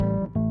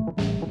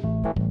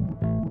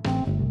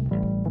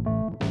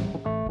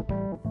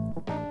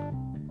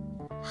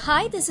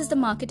Hi, this is the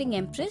Marketing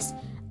Empress,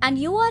 and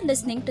you are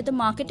listening to the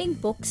Marketing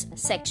Books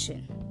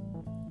section.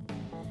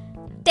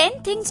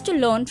 10 things to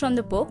learn from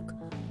the book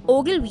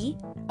Ogilvy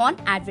on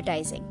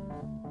Advertising.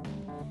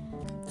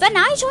 When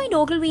I joined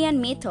Ogilvy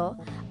and Mather,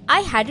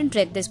 I hadn't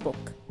read this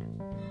book.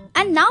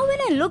 And now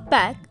when I look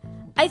back,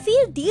 I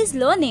feel these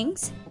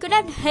learnings could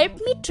have helped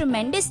me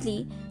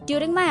tremendously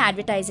during my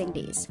advertising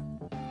days.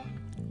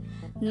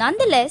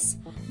 Nonetheless,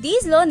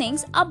 these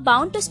learnings are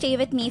bound to stay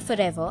with me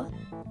forever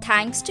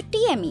thanks to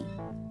TME.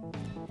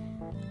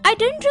 I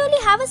didn't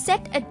really have a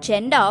set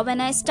agenda when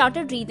I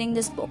started reading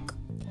this book.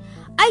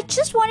 I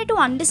just wanted to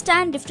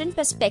understand different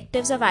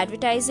perspectives of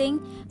advertising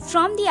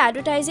from the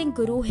advertising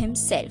guru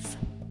himself.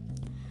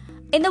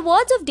 In the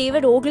words of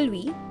David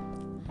Ogilvy,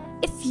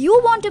 if you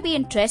want to be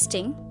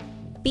interesting,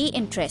 be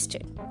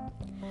interested.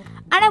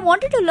 And I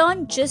wanted to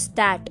learn just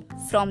that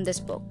from this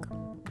book.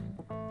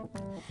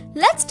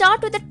 Let's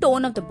start with the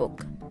tone of the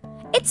book.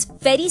 It's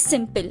very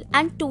simple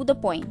and to the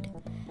point.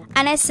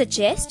 And I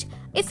suggest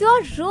if you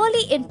are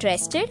really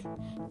interested,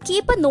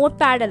 keep a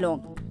notepad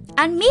along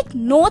and make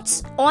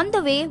notes on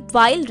the way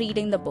while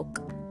reading the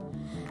book.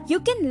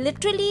 You can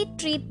literally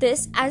treat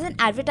this as an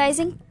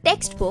advertising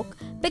textbook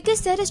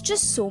because there is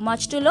just so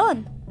much to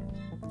learn.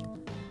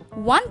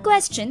 One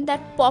question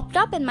that popped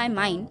up in my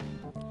mind: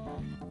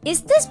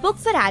 is this book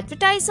for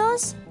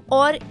advertisers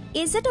or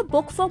is it a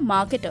book for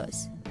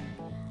marketers?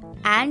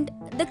 And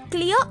the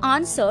clear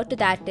answer to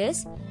that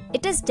is,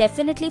 it is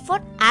definitely for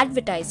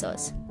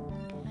advertisers.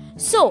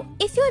 So,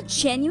 if you're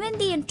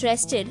genuinely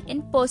interested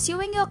in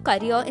pursuing your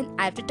career in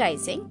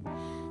advertising,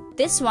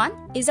 this one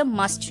is a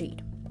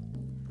must-read.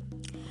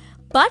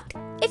 But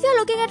if you're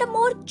looking at a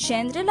more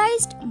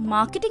generalized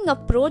marketing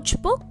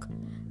approach book,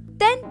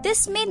 then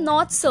this may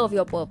not serve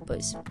your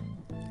purpose.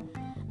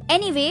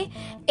 Anyway,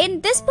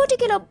 in this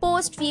particular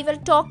post, we will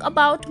talk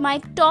about my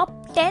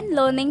top 10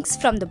 learnings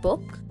from the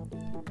book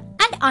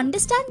and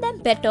understand them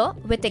better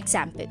with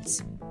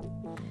examples.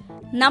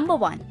 Number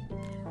 1.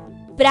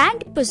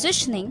 Brand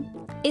positioning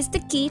is the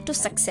key to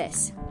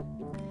success.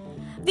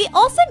 We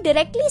often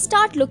directly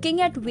start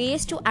looking at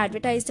ways to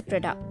advertise the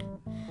product.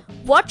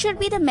 What should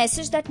be the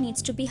message that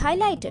needs to be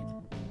highlighted?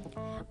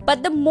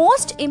 But the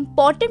most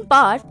important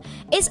part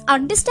is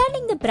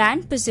understanding the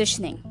brand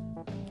positioning.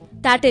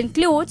 That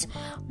includes,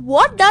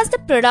 what does the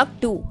product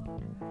do?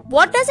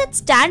 What does it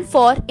stand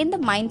for in the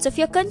minds of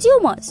your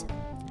consumers?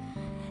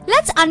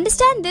 Let's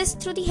understand this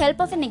through the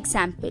help of an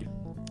example.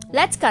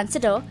 Let's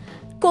consider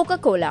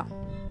Coca-Cola.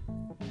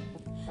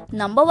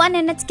 Number 1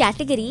 in its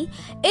category,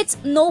 it's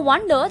no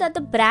wonder that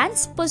the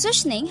brand's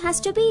positioning has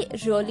to be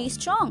really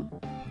strong.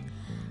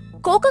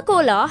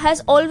 Coca-Cola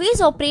has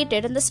always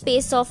operated in the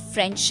space of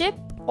friendship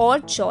or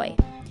joy.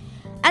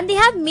 And they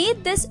have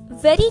made this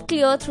very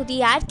clear through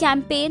the ad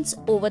campaigns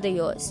over the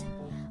years.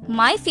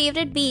 My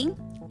favorite being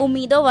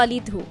Umeeda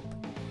Wali Dhoop.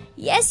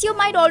 Yes, you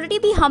might already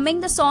be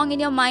humming the song in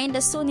your mind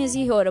as soon as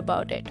you hear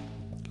about it.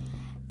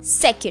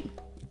 Second,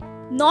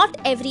 not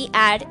every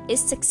ad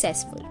is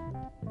successful.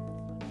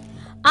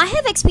 I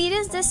have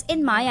experienced this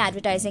in my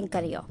advertising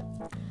career.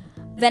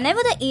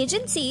 Whenever the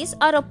agencies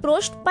are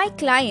approached by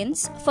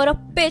clients for a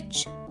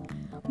pitch,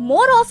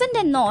 more often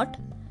than not,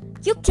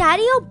 you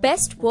carry your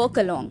best work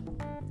along.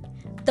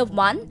 The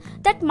one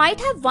that might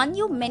have won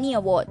you many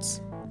awards.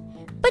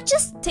 But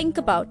just think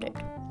about it.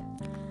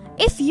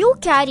 If you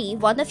carry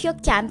one of your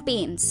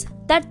campaigns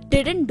that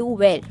didn't do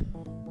well,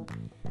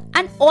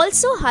 and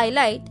also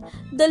highlight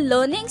the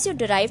learnings you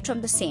derived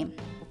from the same,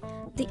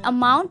 the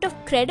amount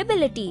of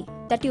credibility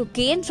that you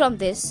gain from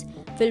this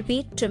will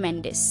be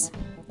tremendous.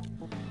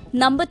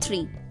 Number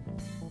 3.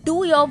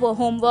 Do your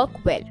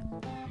homework well.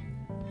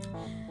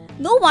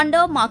 No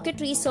wonder market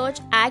research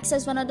acts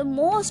as one of the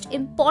most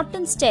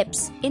important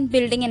steps in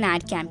building an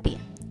ad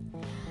campaign.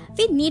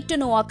 We need to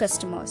know our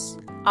customers,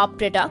 our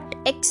product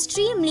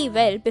extremely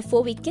well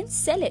before we can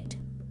sell it.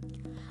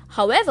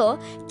 However,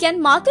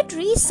 can market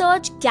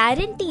research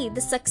guarantee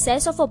the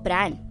success of a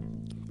brand?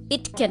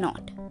 It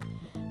cannot.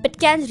 But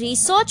can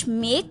research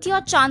make your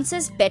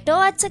chances better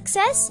at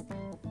success?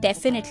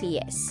 Definitely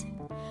yes.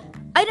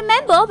 I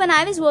remember when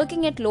I was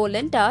working at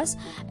Lowlantas,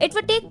 it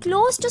would take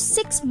close to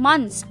 6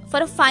 months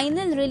for a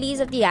final release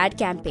of the ad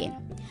campaign,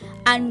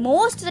 and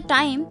most of the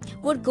time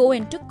would go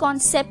into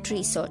concept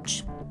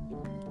research.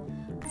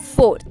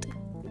 Fourth,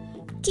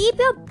 keep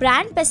your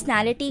brand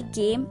personality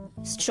game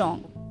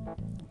strong.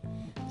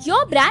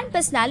 Your brand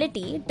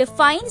personality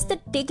defines the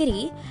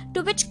degree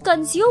to which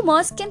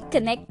consumers can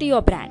connect to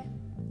your brand.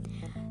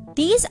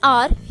 These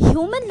are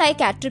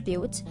human-like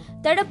attributes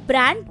that a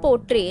brand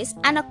portrays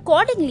and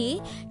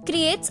accordingly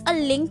creates a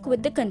link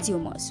with the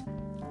consumers.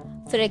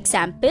 For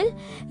example,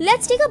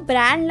 let's take a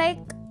brand like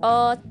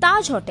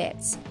Taj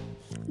Hotels.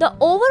 The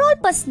overall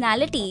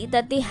personality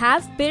that they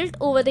have built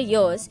over the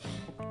years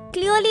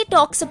clearly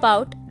talks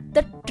about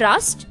the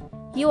trust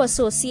you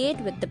associate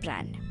with the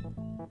brand.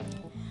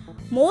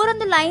 More on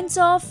the lines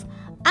of,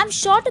 I'm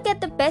sure to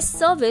get the best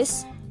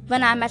service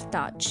when I'm at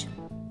Taj.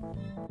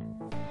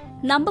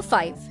 Number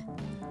 5.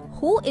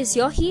 Who is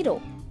your hero?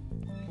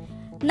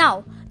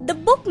 Now, The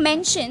book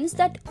mentions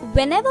that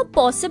whenever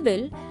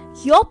possible,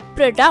 your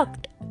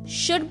product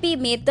should be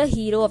made the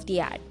hero of the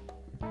ad.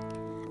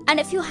 And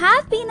if you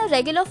have been a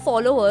regular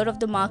follower of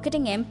the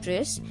Marketing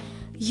Empress,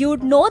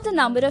 you'd know the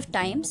number of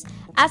times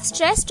I've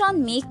stressed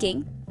on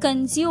making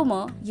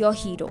consumer your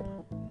hero.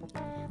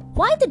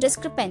 Why the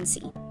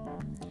discrepancy?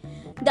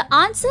 The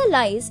answer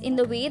lies in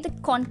the way the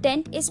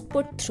content is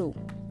put through.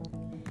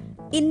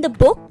 In the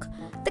book,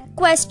 the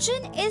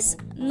question is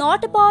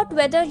not about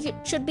whether it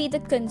should be the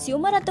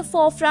consumer at the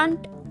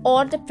forefront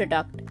or the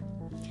product,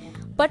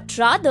 but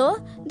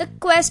rather the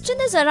question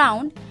is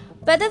around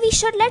whether we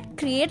should let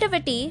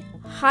creativity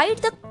hide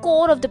the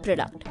core of the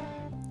product.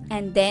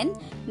 And then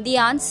the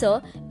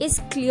answer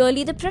is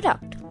clearly the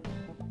product.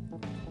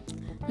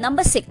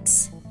 Number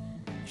 6.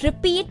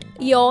 Repeat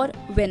your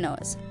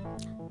winners.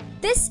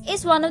 This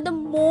is one of the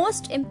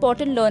most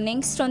important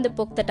learnings from the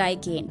book that I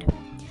gained.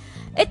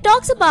 It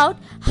talks about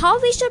how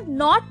we should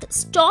not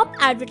stop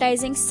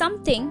advertising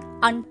something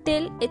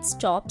until it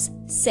stops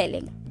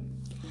selling.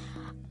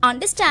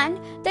 Understand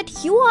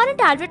that you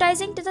aren't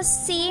advertising to the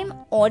same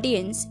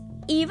audience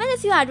even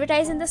if you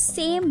advertise in the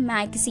same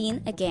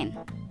magazine again.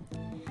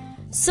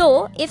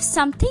 So, if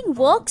something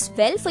works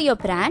well for your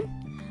brand,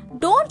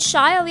 don't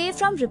shy away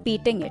from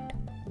repeating it.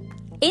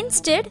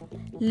 Instead,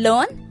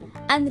 learn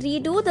and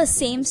redo the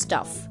same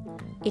stuff.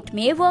 It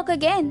may work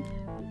again.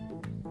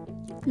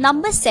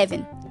 Number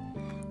 7.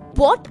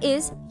 What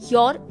is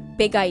your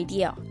big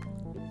idea?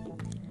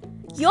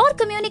 Your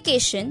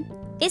communication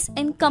is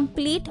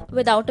incomplete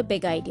without a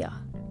big idea.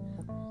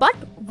 But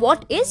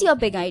what is your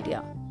big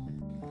idea?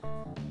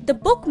 The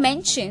book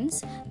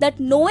mentions that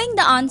knowing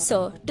the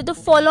answer to the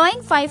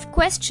following 5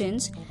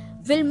 questions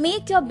will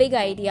make your big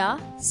idea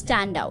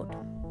stand out.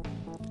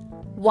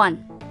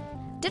 1.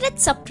 Did it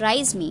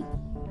surprise me?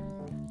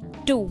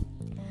 2.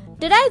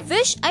 Did I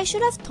wish I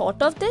should have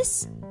thought of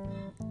this?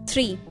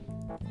 3.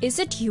 Is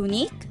it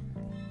unique?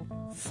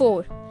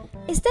 4.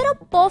 Is there a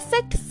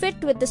perfect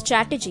fit with the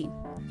strategy?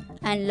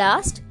 And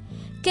last,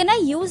 can I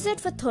use it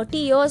for 30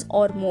 years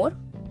or more?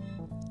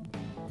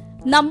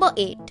 Number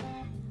 8.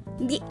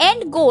 The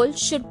end goal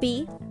should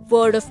be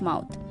word of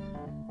mouth.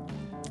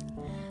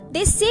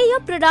 They say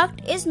your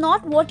product is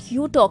not what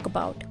you talk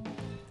about,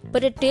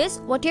 but it is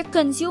what your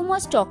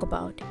consumers talk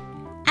about,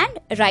 and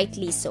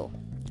rightly so.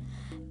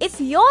 If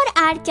your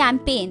ad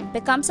campaign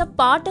becomes a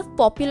part of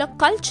popular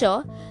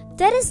culture,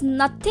 there is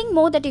nothing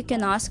more that you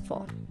can ask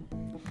for.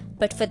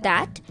 But for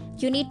that,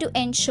 you need to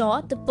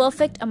ensure the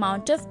perfect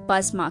amount of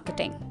buzz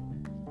marketing.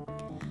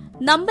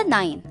 Number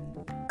 9.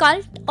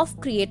 Cult of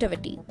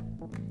creativity.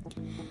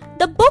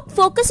 The book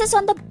focuses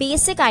on the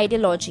basic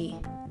ideology.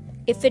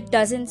 If it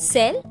doesn't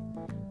sell,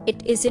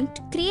 it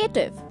isn't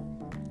creative.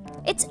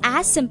 It's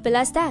as simple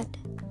as that.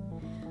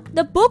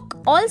 The book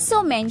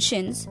also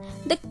mentions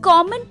the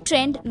common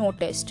trend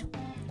noticed,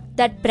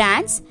 that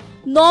brands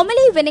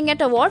normally winning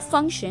at award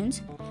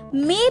functions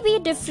may be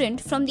different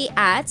from the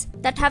ads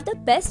that have the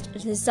best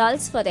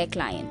results for their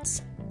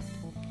clients.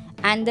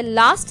 And the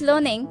last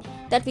learning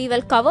that we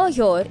will cover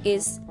here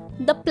is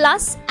the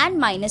plus and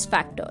minus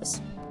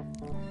factors.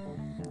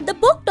 The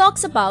book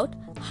talks about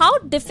how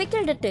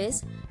difficult it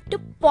is to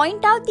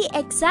point out the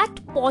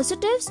exact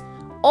positives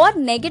or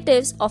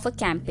negatives of a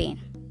campaign.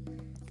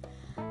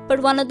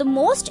 But one of the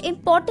most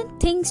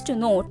important things to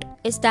note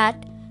is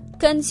that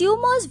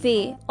consumers'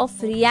 way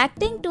of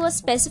reacting to a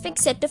specific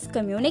set of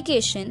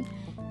communication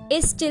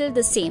is still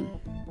the same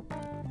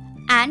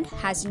and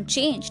hasn't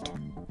changed.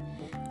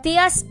 They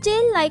are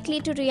still likely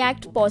to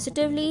react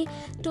positively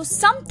to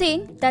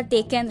something that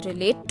they can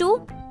relate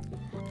to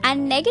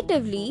and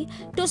negatively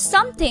to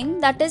something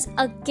that is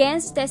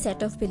against their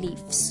set of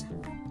beliefs.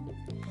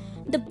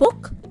 The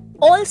book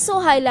also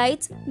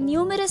highlights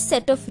numerous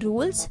set of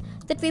rules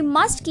that we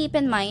must keep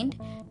in mind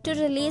to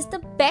release the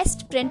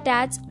best print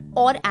ads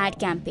or ad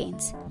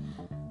campaigns.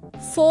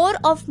 4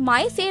 of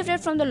my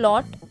favorite from the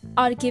lot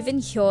are given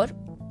here.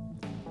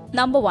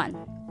 Number 1.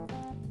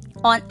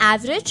 On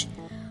average,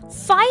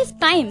 5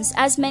 times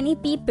as many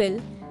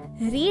people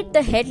read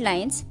the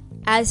headlines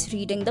as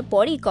reading the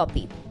body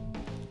copy.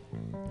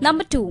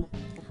 Number 2.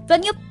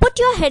 When you put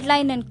your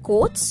headline in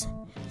quotes,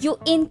 you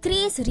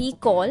increase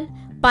recall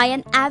by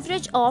an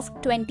average of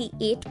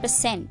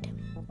 28%.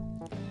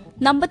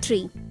 Number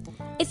 3.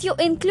 If you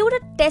include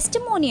a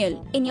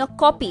testimonial in your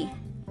copy,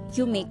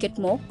 you make it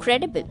more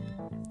credible.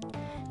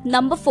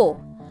 Number 4.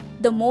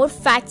 The more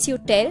facts you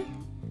tell,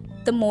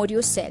 the more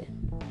you sell.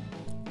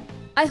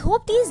 I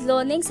hope these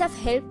learnings have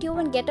helped you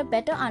and get a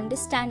better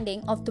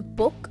understanding of the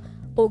book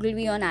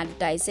Ogilvy On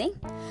Advertising.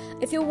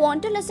 If you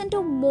want to listen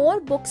to more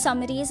book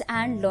summaries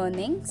and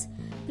learnings,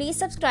 please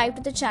subscribe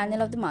to the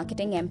channel of the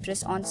Marketing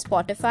Empress on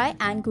Spotify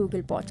and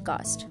Google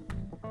Podcast.